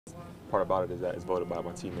part about it is that it's voted by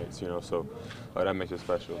my teammates, you know, so that makes it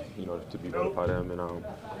special, you know, to be voted by them. And,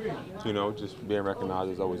 you know, just being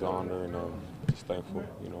recognized is always an honor, and just thankful,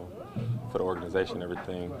 you know, for the organization and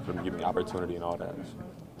everything, for them giving me the opportunity and all that.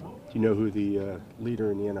 Do you know who the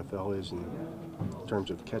leader in the NFL is in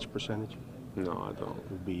terms of catch percentage? No, I don't.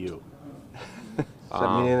 It would be you. Does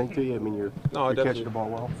that mean anything to you? I mean, you're catching the ball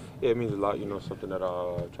well? Yeah, it means a lot, you know, something that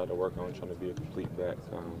I try to work on, trying to be a complete back.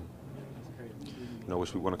 You know,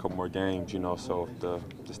 wish we won a couple more games, you know, so the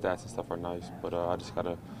stats and stuff are nice, but I just got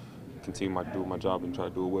to continue to do my job and try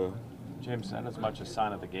to do it well. James, is that as much a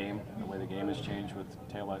sign of the game, the way the game has changed with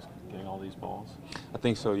Taylor getting all these balls? I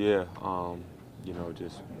think so, yeah. You know,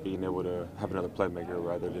 just being able to have another playmaker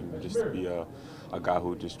rather than just be a guy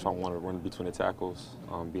who just want to run between the tackles,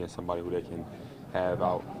 being somebody who they can have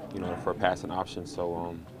out, you know, for a passing option.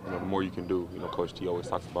 So, you know, the more you can do, you know, Coach T always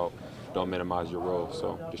talks about don't minimize your role.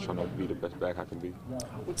 So just trying to be the best back I can be.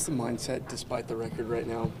 What's the mindset despite the record right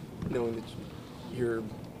now, knowing that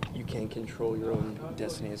you can't control your own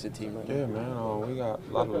destiny as a team right now? Yeah, man, we got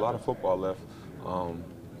a lot of football left.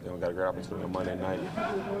 You know, we got a great opportunity on Monday night.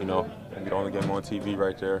 You know, we the only game on TV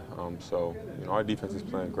right there. So, you know, our defense is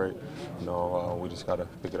playing great. You know, we just got to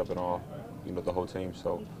pick it up in all, you know, the whole team.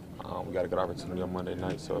 So we got a good opportunity on Monday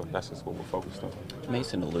night. So that's just what we're focused on.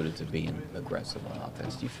 Mason alluded to being aggressive on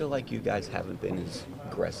offense. Do you feel like you guys haven't been as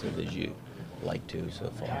aggressive as you like to so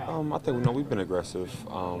far? I think we've been aggressive.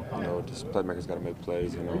 You know, just playmakers got to make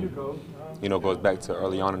plays. You know, goes back to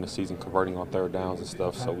early on in the season, converting on third downs and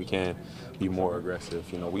stuff. So we can be more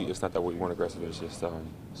aggressive. You know, it's not that we weren't aggressive. It's just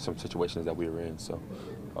some situations that we were in. So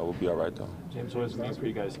we'll be all right though. James, what does it mean for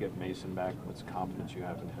you guys to get Mason back? What's the confidence you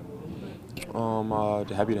have in him?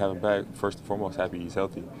 Happy to have him back. First and foremost, happy he's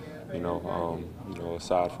healthy. You know,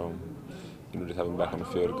 aside from just having him back on the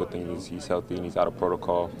field, the good thing is he's healthy and he's out of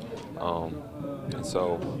protocol. And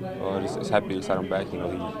so just happy to have him back. You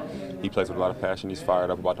know, he plays with a lot of passion. He's fired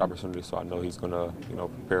up about the opportunity, so I know he's going to, you know,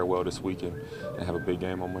 prepare well this week and have a big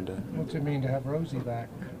game on Monday. What's it mean to have Rosie back?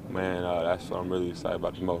 Man, that's what I'm really excited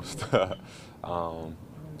about the most.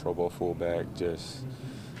 Pro Bowl fullback, just,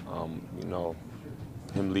 you know,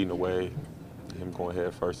 him leading the way, him going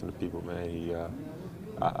head first into people, man,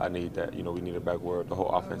 I need that. You know, we need it back where the whole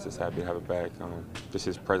offense is happy to have it back. Just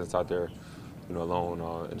his presence out there, you know, alone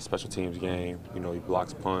in the special teams game. You know, he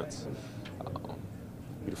blocks punts.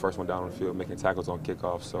 Be the first one down on the field, making tackles on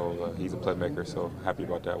kickoff. So he's a playmaker. So happy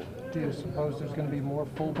about that one. Do you suppose there's going to be more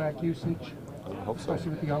fullback usage? I hope so.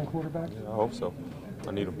 Especially with the young quarterback? Yeah, I hope so.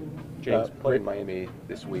 I need him. James, playing Miami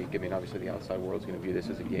this week, I mean, obviously the outside world's going to view this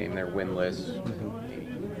as a game. They're winless.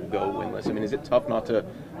 We'll go winless. I mean, is it tough not to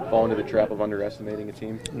fall into the trap of underestimating a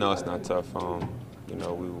team? No, it's not tough. You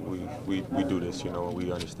know, we do this, you know, and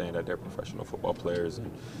we understand that they're professional football players, and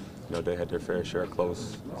you know they had their fair share of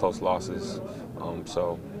close losses.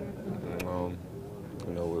 So,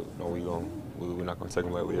 you know, we're not going to take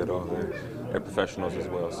them lightly at all. They're professionals as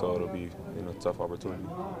well, so it'll be, you know, a tough opportunity.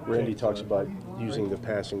 Randy talks about using the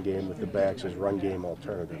passing game with the backs as run game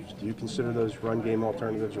alternatives. Do you consider those run game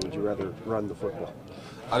alternatives, or would you rather run the football?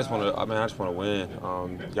 I just want to win.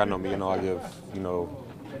 Y'all know me, you know, I give, you know,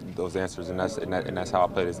 those answers, and that's how I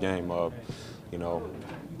play this game. You know,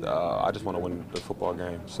 I just want to win the football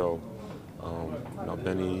game. So, you know,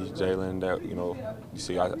 Benny, Jalen, that, you know, you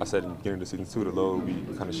see, I said in the beginning of the season too, the load we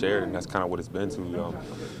kind of shared, and that's kind of what it's been to. You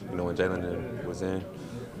know, when Jalen was in,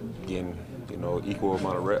 getting, you know, equal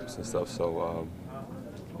amount of reps and stuff. So,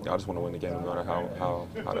 I just want to win the game no matter how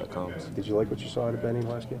that comes. Did you like what you saw out of Benny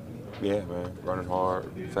last game? Yeah, man, running hard,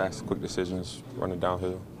 fast, quick decisions, running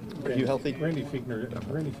downhill. Are you healthy? Randy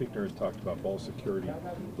Fichtner has talked about ball security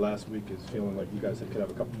last week, is feeling like you guys could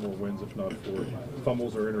have a couple more wins, if not for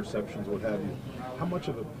fumbles or interceptions, what have you. How much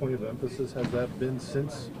of a point of emphasis has that been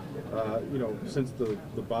since, you know, since the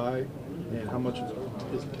bye, and how much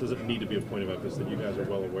does it need to be a point of emphasis that you guys are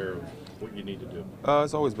well aware of what you need to do?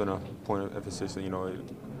 It's always been a point of emphasis, and you know,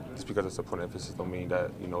 just because it's a point of emphasis don't mean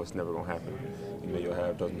that, you know, it's never going to happen. You know, you'll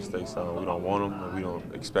have those mistakes. We don't want them, and we don't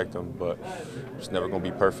expect them, but it's never going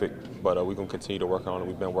to be perfect. But we're going to continue to work on it.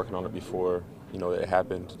 We've been working on it before, you know, it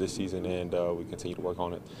happened this season, and we continue to work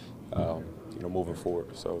on it, you know, moving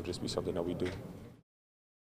forward. So just be something that we do.